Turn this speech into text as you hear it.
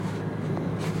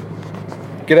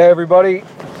G'day everybody.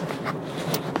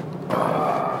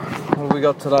 What have we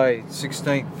got today?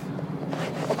 16th.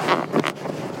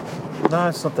 No,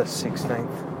 it's not the 16th.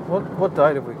 What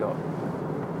date have we got?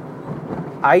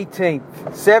 18th.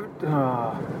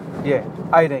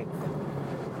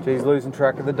 18th. Geez, losing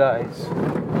track of the days.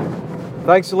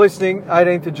 Thanks for listening.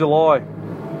 18th of July.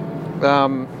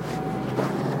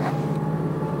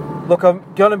 Look, I'm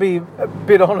going to be a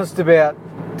bit honest about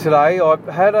today. I've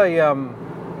had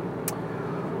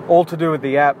all to do with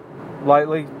the app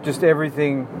lately. Just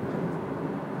everything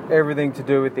to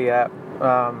do with the app.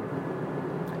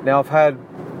 Now I've had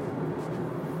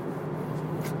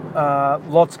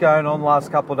lots going on the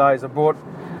last couple of days. I brought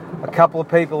a couple of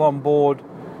people on board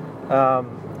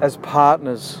as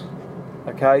partners.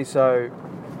 Okay, so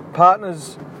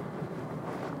partners,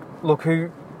 look,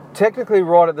 who technically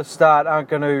right at the start aren't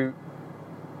going to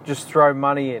just throw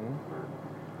money in,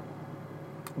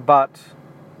 but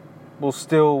will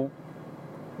still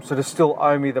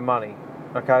owe me the money.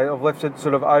 Okay, I've left it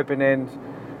sort of open end.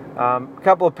 A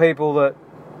couple of people that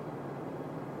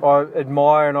I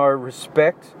admire and I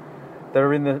respect that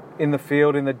are in the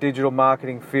field, in the digital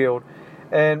marketing field,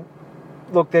 and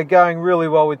look, they're going really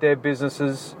well with their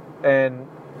businesses. And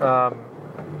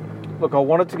look, I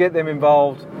wanted to get them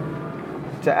involved,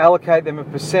 to allocate them a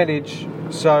percentage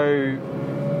so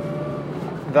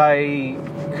they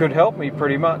could help me,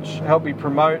 pretty much help me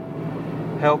promote,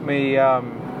 help me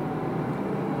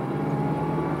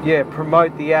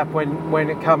promote the app when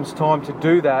it comes time to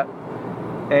do that.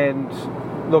 And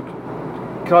look,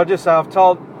 can I just say, I've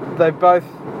told they both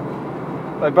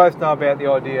know about the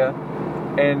idea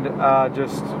and are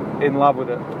just in love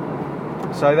with it,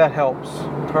 so that helps,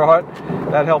 right?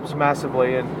 That helps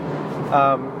massively. And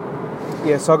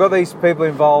so I got these people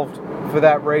involved for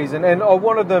that reason, and I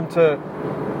wanted them to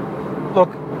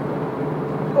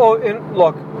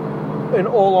in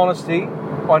all honesty,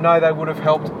 I know they would have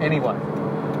helped anyway.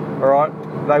 All right,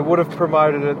 they would have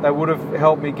promoted it. They would have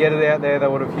helped me get it out there. They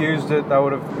would have used it. They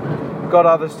would have got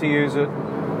others to use it.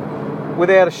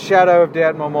 Without a shadow of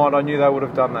doubt in my mind, I knew they would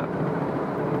have done that.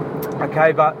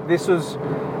 Okay, but this was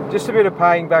just a bit of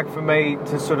paying back for me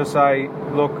to sort of say,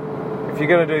 look, if you're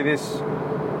going to do this,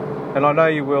 and I know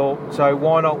you will, so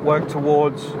why not work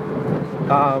towards,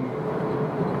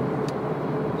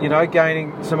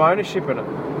 gaining some ownership in it.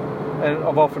 And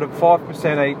I've offered them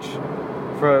 5% each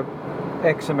for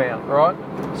X amount, right?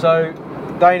 So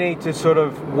they need to sort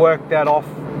of work that off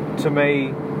to me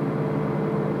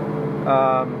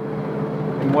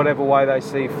in whatever way they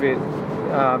see fit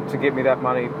to get me that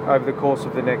money over the course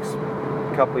of the next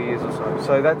couple of years or so.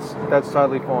 So that's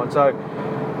totally fine. So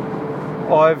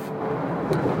I've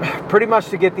pretty much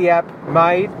to get the app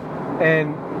made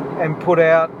and put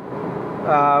out,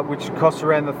 which costs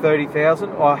around the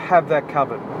 30,000. I have that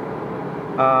covered.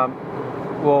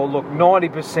 Well, look,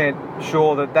 90%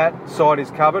 sure that side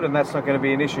is covered, and that's not going to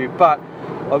be an issue. But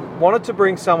I wanted to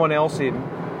bring someone else in,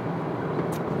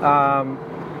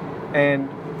 and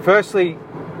firstly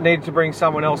needed to bring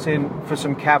someone else in for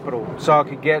some capital, so I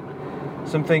could get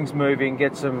some things moving,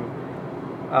 get some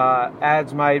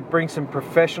ads made, bring some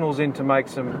professionals in to make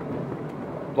some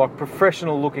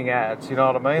professional looking ads. You know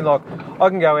what I mean? Like, I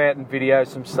can go out and video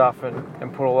some stuff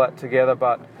and put all that together,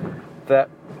 but that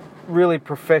really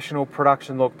professional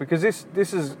production look, because this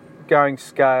is going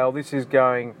scale, this is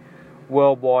going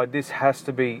worldwide, this has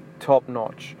to be top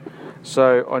notch.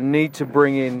 So I need to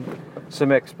bring in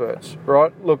some experts,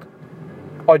 right? Look,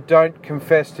 I don't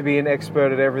confess to be an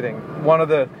expert at everything. One of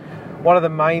the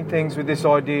main things with this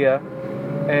idea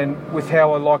and with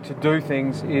how I like to do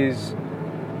things is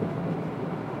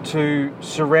to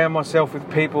surround myself with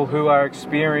people who are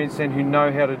experienced and who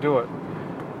know how to do it.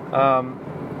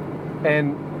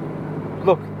 And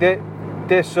look,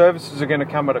 their services are going to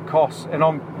come at a cost, and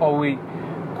I'll be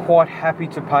quite happy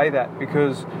to pay that,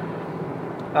 because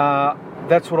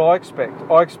that's what I expect.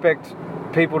 I expect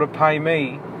people to pay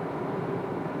me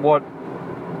what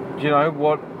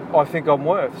I think I'm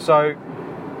worth. So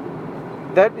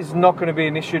that is not going to be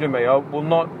an issue to me. I will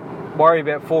not worry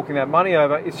about forking that money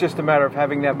over. It's just a matter of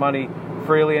having that money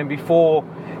freely and before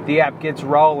the app gets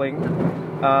rolling.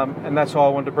 And that's why I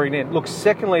wanted to bring it in. Look,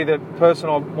 secondly, the person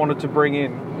I wanted to bring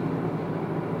in,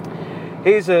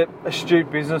 he's an astute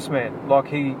businessman. Like,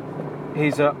 he's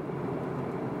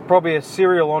probably a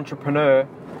serial entrepreneur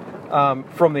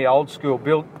from the old school,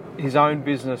 built his own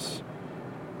business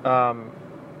to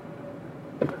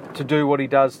do what he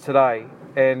does today,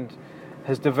 and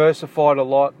has diversified a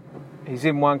lot. He's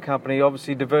in one company,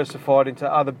 obviously diversified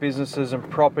into other businesses and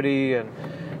property, and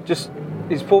just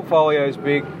his portfolio is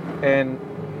big, and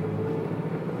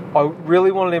I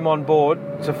really wanted him on board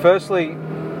to firstly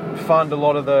fund a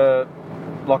lot of the,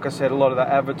 like I said, a lot of the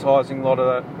advertising,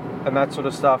 and that sort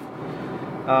of stuff,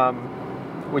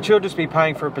 which he'll just be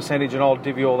paying for a percentage, and I'll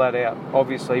divvy all that out,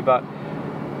 obviously. But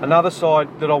another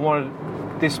side that I wanted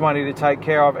this money to take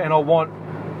care of, and I want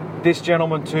this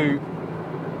gentleman to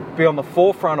be on the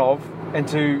forefront of, and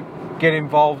to get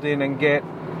involved in and get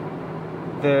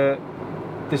the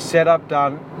setup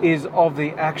done, is of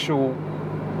the actual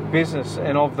business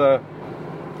and of the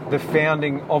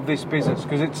founding of this business,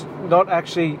 because it's not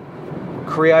actually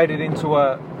created into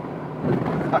a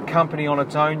company on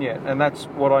its own yet, and that's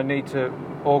what I need to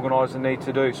organise and need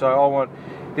to do. So I want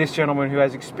this gentleman who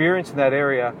has experience in that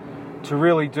area to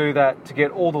really do that, to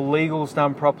get all the legals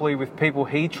done properly with people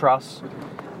he trusts,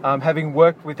 having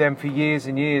worked with them for years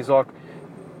and years, like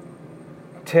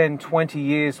 10, 20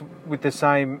 years with the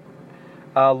same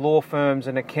law firms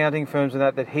and accounting firms and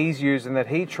that he's used and that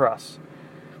he trusts,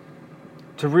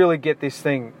 to really get this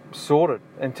thing sorted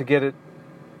and to get it,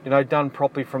 done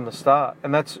properly from the start.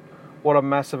 And that's what I'm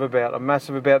massive about. I'm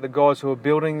massive about the guys who are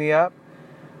building the app.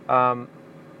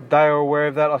 They are aware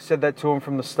of that. I said that to them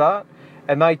from the start,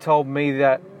 and they told me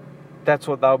that that's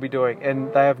what they'll be doing,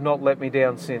 and they have not let me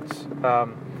down since.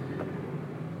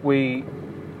 We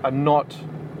are not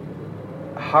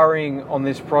hurrying on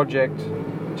this project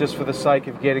just for the sake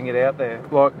of getting it out there.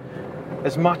 Like,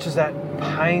 as much as that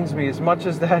pains me, as much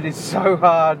as that is so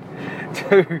hard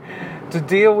to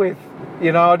deal with,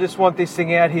 I just want this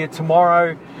thing out here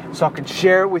tomorrow so I can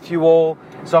share it with you all,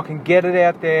 so I can get it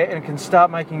out there and it can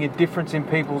start making a difference in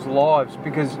people's lives,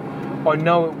 because I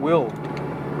know it will.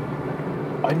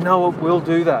 I know it will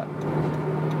do that.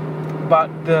 But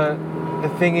the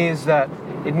thing is that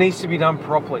it needs to be done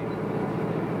properly.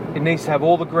 It needs to have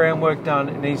all the groundwork done.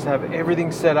 It needs to have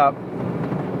everything set up.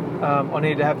 I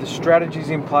need to have the strategies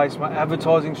in place, my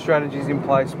advertising strategies in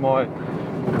place, my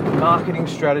marketing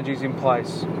strategies in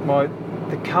place.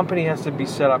 The company has to be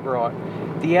set up right.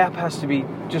 The app has to be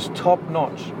just top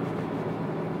notch.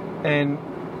 And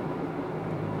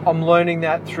I'm learning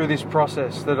that through this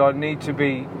process, that I need to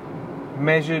be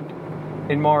measured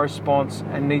in my response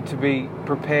and need to be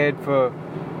prepared for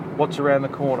what's around the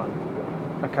corner.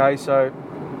 Okay, so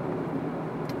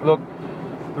look,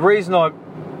 the reason I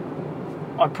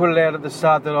put it out at the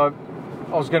start that I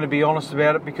was going to be honest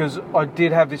about it, because I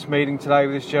did have this meeting today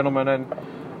with this gentleman, and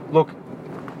look,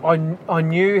 I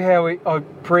knew how I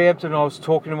preempted, and I was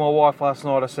talking to my wife last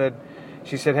night.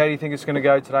 She said, how do you think it's going to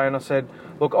go today? And I said,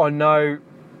 look, I know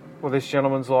what this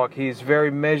gentleman's like. He is very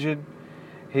measured.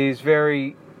 He's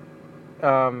very,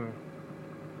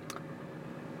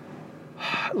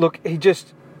 look,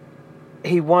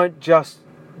 he won't just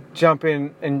jump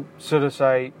in and sort of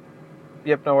say,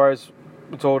 yep, no worries,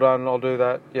 it's all done, I'll do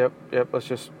that, yep, let's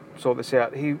just sort this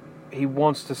out. He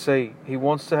wants to see, he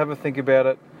wants to have a think about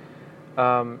it.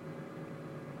 And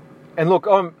look,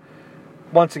 I'm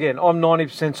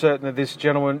 90% certain that this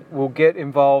gentleman will get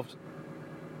involved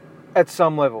at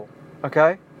some level,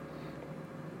 okay?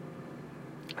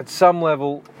 At some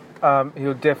level,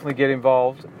 he'll definitely get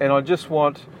involved, and I just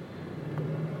want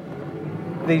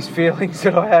these feelings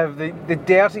that I have, the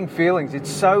doubting feelings. It's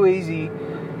so easy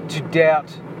to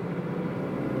doubt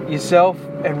yourself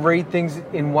and read things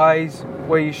in ways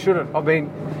where you shouldn't. I've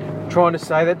been trying to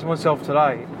say that to myself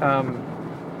today,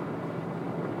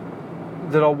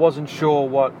 that I wasn't sure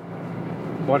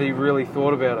what he really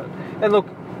thought about it. And look,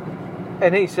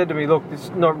 and he said to me, look, this is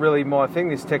not really my thing,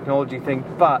 this technology thing,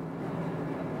 but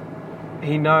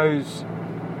he knows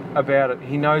about it.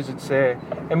 He knows it's there.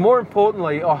 And more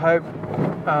importantly, I hope,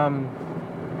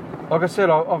 like I said,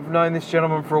 I've known this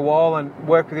gentleman for a while and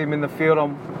worked with him in the field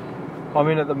I'm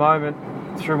in at the moment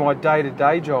through my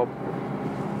day-to-day job.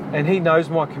 And he knows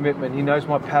my commitment. He knows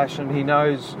my passion. He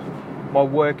knows my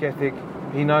work ethic.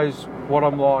 He knows what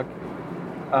I'm like.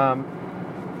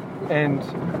 And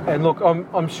look,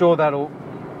 I'm sure that'll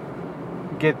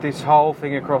get this whole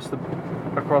thing across the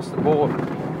board,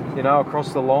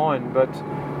 across the line. But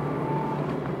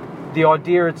the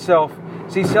idea itself,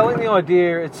 selling the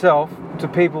idea itself to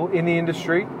people in the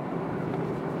industry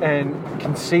and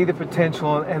can see the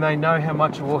potential, and they know how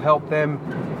much it will help them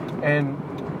and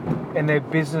their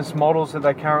business models that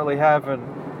they currently have,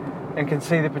 and can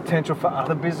see the potential for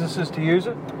other businesses to use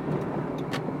it,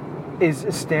 is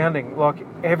astounding. Like,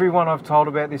 everyone I've told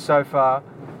about this so far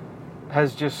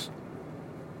has just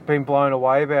been blown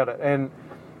away about it.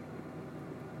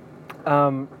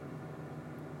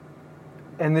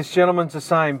 And this gentleman's the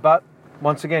same, but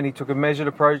once again, he took a measured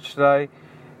approach today.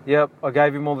 Yep, I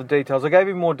gave him all the details. I gave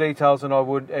him more details than I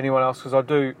would anyone else, because I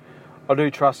do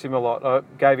trust him a lot. I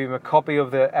gave him a copy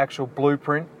of the actual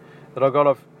blueprint that I got.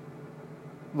 I've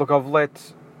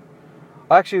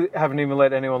I actually haven't even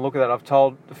let anyone look at that. I've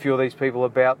told a few of these people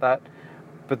about that.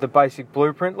 But the basic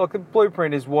blueprint, the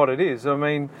blueprint is what it is. I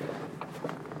mean,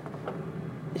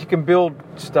 you can build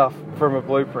stuff from a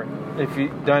blueprint if you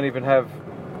don't even have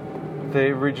the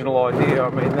original idea.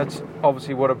 I mean, that's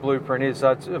obviously what a blueprint is.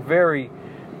 So it's a very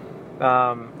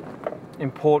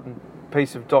important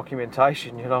piece of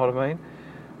documentation, you know what I mean?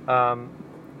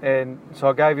 And so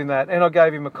I gave him that, and I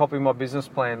gave him a copy of my business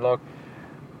plan. Like,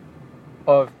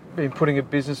 I've been putting a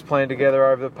business plan together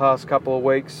over the past couple of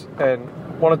weeks and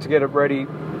wanted to get it ready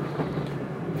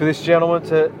for this gentleman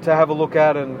to have a look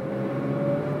at. And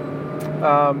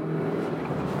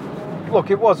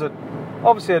look, it wasn't,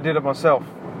 obviously I did it myself,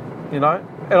 you know,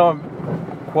 and I'm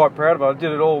quite proud of it. I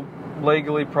did it all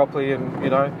legally, properly, and, you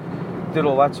know, did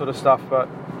all that sort of stuff. But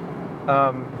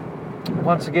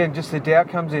once again, just the doubt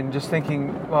comes in, just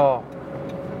thinking, oh,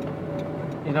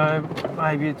 you know,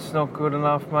 maybe it's not good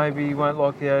enough, maybe he won't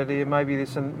like the idea, maybe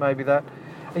this and maybe that.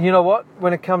 And you know what?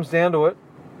 When it comes down to it,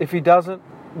 if he doesn't,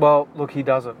 well, look, he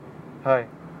doesn't. Hey,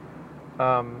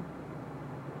 there'll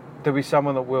be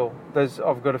someone that will.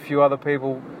 I've got a few other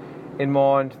people in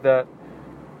mind that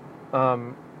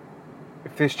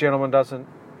if this gentleman doesn't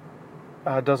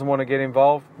want to get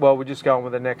involved, well, we're just going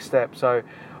with the next step. So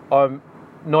I'm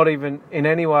not even in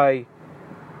any way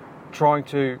trying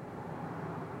to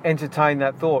entertain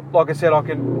that thought. Like I said, I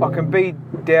can be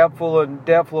doubtful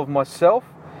of myself,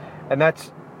 and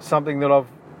that's something that I've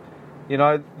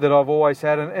always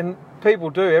had, and people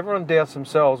do. Everyone doubts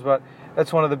themselves, but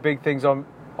that's one of the big things I'm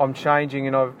changing,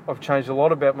 and I've changed a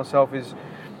lot about myself, is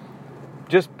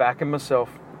just backing myself,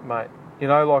 mate. You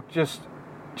know, like just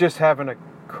having a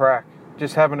crack,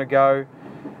 just having a go.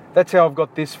 That's how I've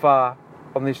got this far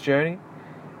on this journey,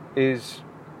 is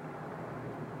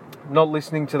not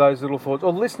listening to those little thoughts,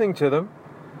 or listening to them,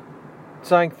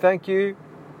 saying thank you,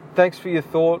 thanks for your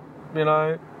thought, you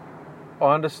know,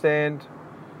 I understand,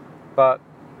 but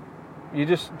you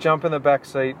just jump in the back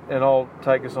seat and I'll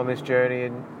take us on this journey,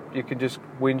 and you can just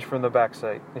whinge from the back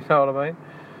seat. You know what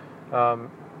I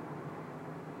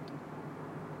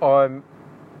mean?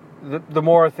 The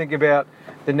more I think about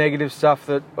the negative stuff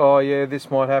that, oh yeah,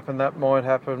 this might happen, that might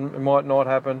happen, it might not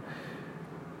happen,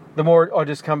 the more I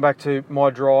just come back to my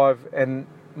drive and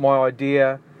my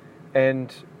idea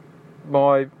and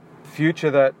my future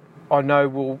that I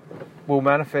know will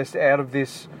manifest out of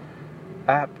this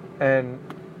app. And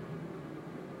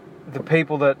the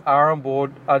people that are on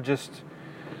board are just,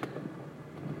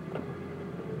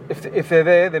 if they're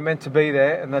there, they're meant to be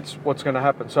there, and that's what's going to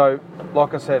happen. So,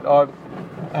 like I said, I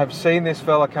have seen this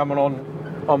fella coming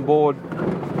on board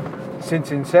since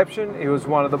inception. He was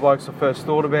one of the blokes I first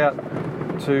thought about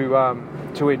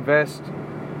to invest.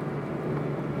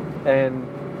 And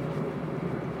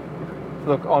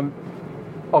look, I'm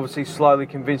obviously slowly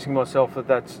convincing myself that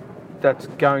that's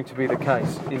going to be the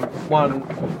case in one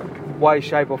way,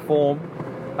 shape or form.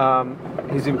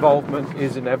 His involvement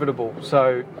is inevitable.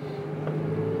 So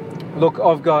look,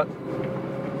 I've got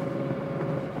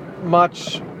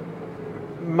much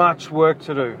work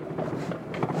to do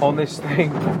on this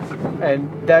thing, and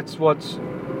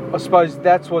I suppose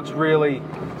that's what's really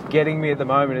getting me at the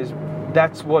moment, is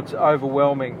that's what's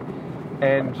overwhelming.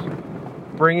 And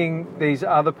bringing these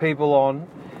other people on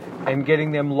and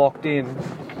getting them locked in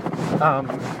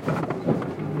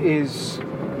is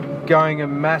going a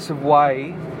massive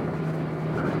way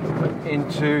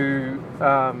into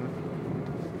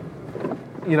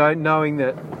knowing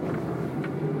that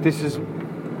this is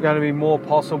going to be more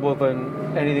possible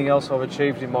than anything else I've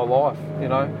achieved in my life, you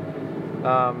know.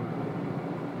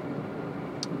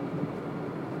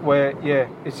 Where, yeah,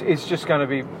 it's just going to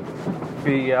be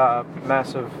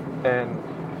massive, and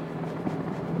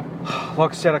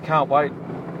like I said, I can't wait.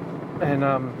 And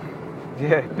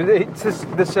but it's just,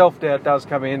 the self-doubt does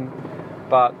come in,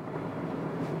 but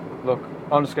look,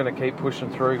 I'm just going to keep pushing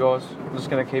through, guys. I'm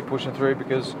just going to keep pushing through,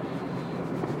 because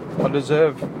I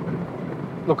deserve.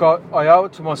 Look, I owe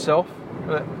it to myself,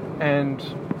 and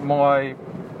I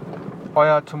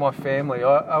owe it to my family.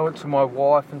 I owe it to my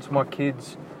wife and to my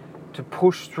kids to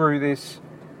push through this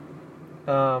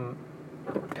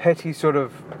petty sort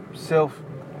of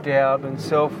self-doubt and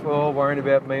worrying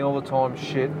about me all the time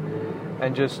shit,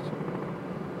 and just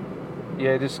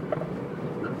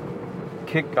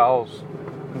kick goals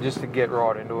and just to get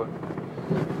right into it.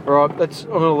 Alright, I'm going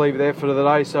to leave it there for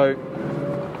today. So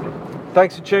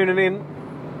thanks for tuning in.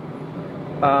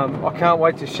 I can't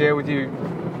wait to share with you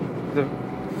the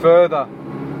further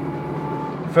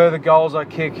goals I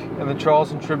kick, and the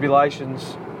trials and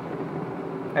tribulations,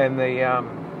 and the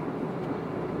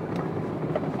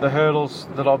hurdles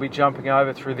that I'll be jumping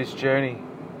over through this journey.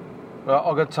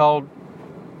 I got told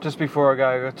just before I go,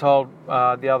 I got told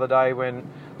the other day when,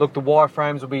 look, the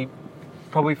wireframes will be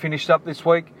probably finished up this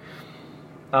week.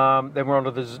 Then we're on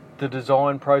to the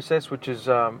design process, which is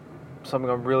something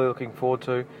I'm really looking forward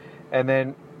to. And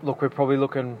then, look, we're probably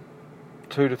looking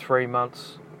 2 to 3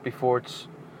 months before it's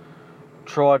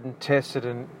tried and tested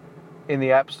and in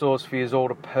the app stores for you all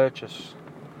to purchase.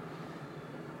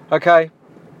 Okay,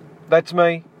 that's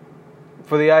me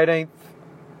for the 18th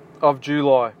of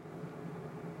July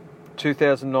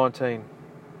 2019.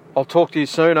 I'll talk to you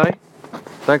soon, eh?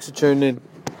 Thanks for tuning in.